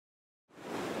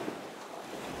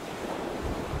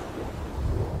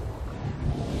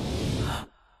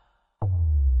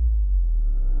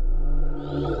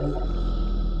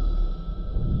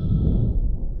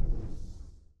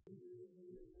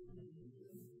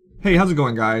Hey, how's it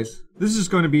going, guys? This is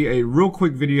going to be a real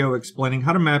quick video explaining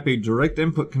how to map a direct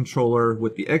input controller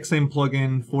with the Xaim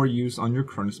plugin for use on your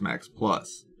CronusMAX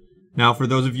Plus. Now, for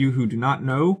those of you who do not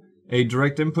know, a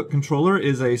direct input controller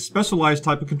is a specialized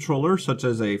type of controller, such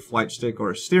as a flight stick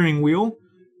or a steering wheel,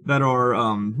 that are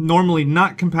normally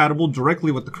not compatible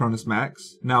directly with the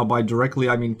CronusMAX. Now, by directly,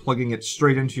 I mean plugging it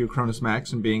straight into your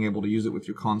CronusMAX and being able to use it with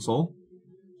your console.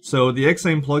 So the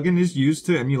Xaim plugin is used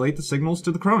to emulate the signals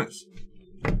to the Cronus.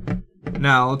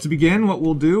 Now, to begin, what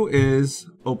we'll do is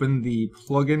open the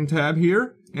plugin tab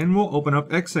here, and we'll open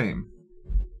up Xaim.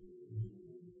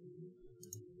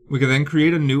 We can then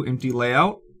create a new empty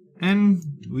layout, and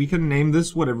we can name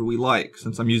this whatever we like.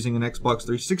 Since I'm using an Xbox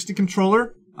 360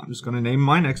 controller, I'm just going to name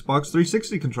mine Xbox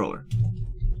 360 controller.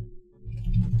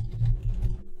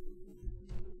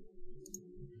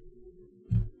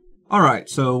 Alright,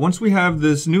 so once we have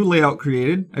this new layout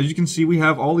created, as you can see, we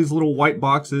have all these little white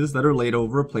boxes that are laid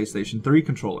over a PlayStation 3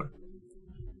 controller.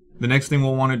 The next thing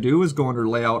we'll want to do is go under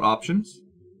Layout Options,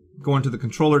 go into the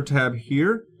Controller tab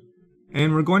here,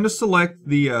 and we're going to select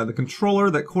the controller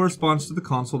that corresponds to the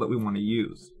console that we want to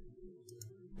use.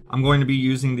 I'm going to be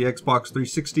using the Xbox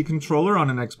 360 controller on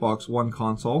an Xbox One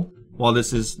console. While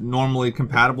this is normally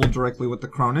compatible directly with the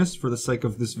Cronus, for the sake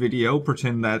of this video,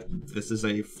 pretend that this is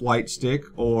a flight stick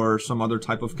or some other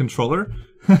type of controller.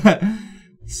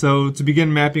 So to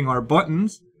begin mapping our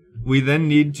buttons, we then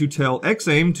need to tell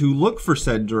Xaim to look for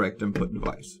said direct input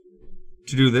device.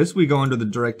 To do this, we go under the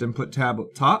Direct Input tab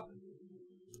up top,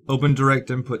 open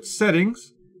Direct Input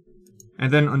Settings,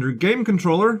 and then under Game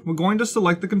Controller, we're going to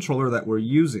select the controller that we're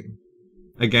using.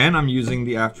 Again, I'm using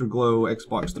the Afterglow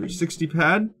Xbox 360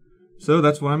 pad, so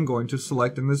that's what I'm going to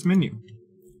select in this menu.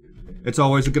 It's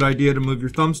always a good idea to move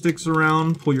your thumbsticks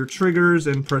around, pull your triggers,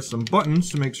 and press some buttons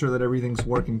to make sure that everything's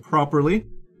working properly.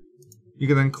 You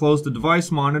can then close the device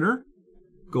monitor,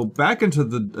 go back into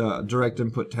the Direct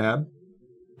Input tab,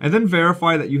 and then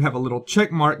verify that you have a little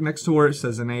check mark next to where it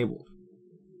says Enabled.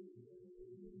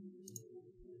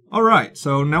 Alright,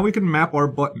 so now we can map our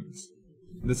buttons.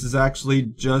 This is actually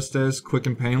just as quick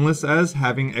and painless as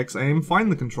having Xaim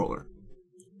find the controller.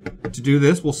 To do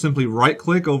this, we'll simply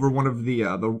right-click over one of the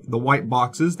white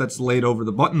boxes that's laid over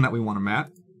the button that we want to map,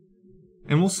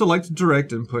 and we'll select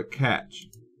Direct Input Catch.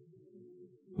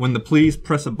 When the Please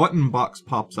Press a Button box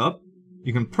pops up,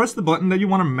 you can press the button that you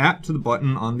want to map to the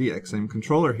button on the Xaim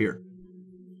controller here.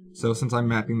 So since I'm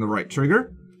mapping the right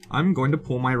trigger, I'm going to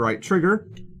pull my right trigger,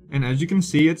 and as you can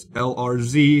see, it's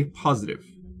LRZ positive.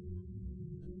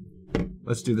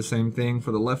 Let's do the same thing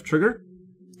for the left trigger,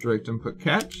 Direct Input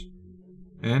Catch.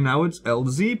 And now it's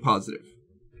LZ positive.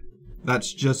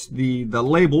 That's just the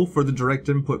label for the direct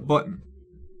input button.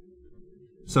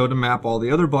 So to map all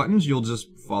the other buttons, you'll just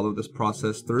follow this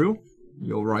process through.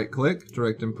 You'll right click,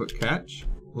 direct input catch,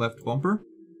 left bumper,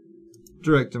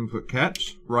 direct input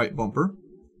catch, right bumper.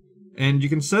 And you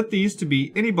can set these to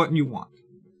be any button you want.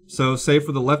 So say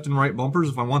for the left and right bumpers,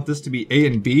 if I want this to be A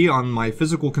and B on my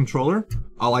physical controller,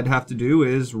 all I'd have to do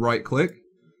is right click,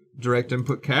 direct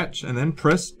input catch, and then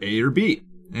press A or B.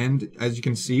 And as you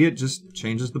can see, it just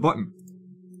changes the button.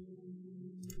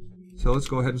 So let's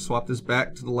go ahead and swap this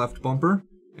back to the left bumper.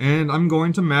 And I'm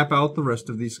going to map out the rest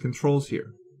of these controls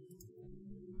here.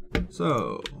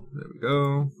 So, there we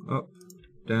go. Up,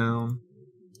 down,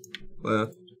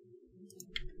 left,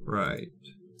 right.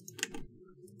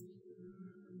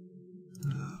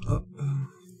 Up,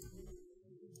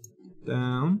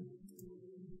 down,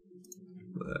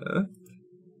 left,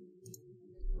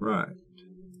 right.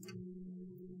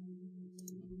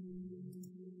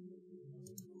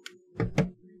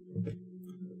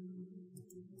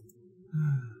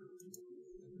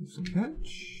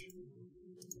 Catch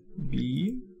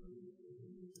B.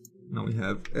 Now we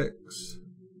have X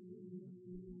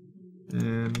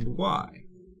and Y.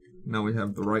 Now we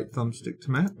have the right thumbstick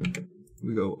to map.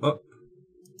 We go up,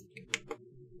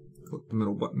 click the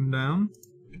middle button down,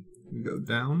 we go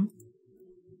down,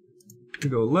 we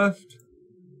go left,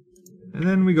 and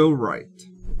then we go right.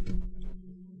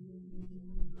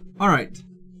 Alright,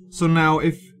 so now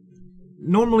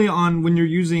normally when you're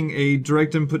using a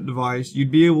direct input device,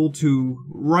 you'd be able to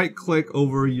right click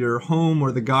over your home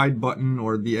or the guide button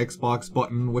or the Xbox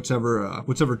button,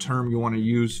 whichever term you want to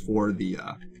use for the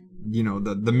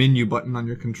the menu button on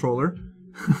your controller.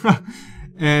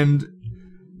 And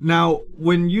now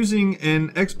when using an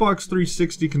Xbox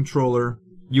 360 controller,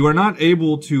 you are not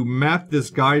able to map this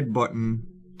guide button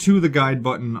to the guide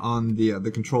button on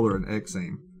the controller in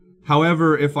Xaim.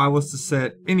 However, if I was to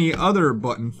set any other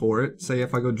button for it, say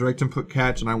if I go direct input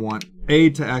catch and I want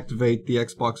A to activate the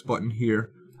Xbox button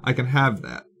here, I can have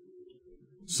that.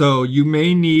 So you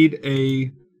may need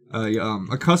a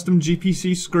a custom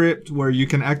GPC script where you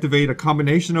can activate a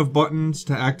combination of buttons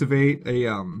to activate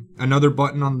another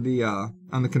button on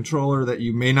the controller that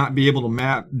you may not be able to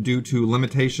map due to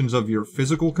limitations of your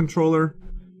physical controller.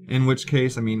 In which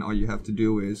case, I mean, all you have to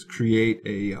do is create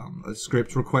a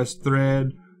script request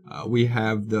thread. We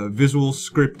have the visual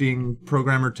scripting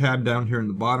programmer tab down here in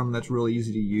the bottom. That's really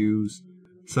easy to use.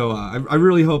 So I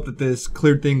really hope that this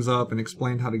cleared things up and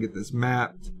explained how to get this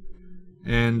mapped.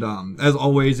 And as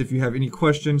always, if you have any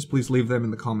questions, please leave them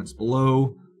in the comments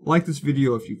below. Like this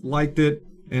video if you've liked it.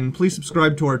 And please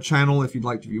subscribe to our channel if you'd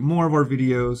like to view more of our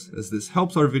videos, as this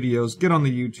helps our videos get on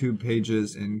the YouTube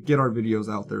pages and get our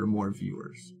videos out there to more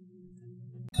viewers.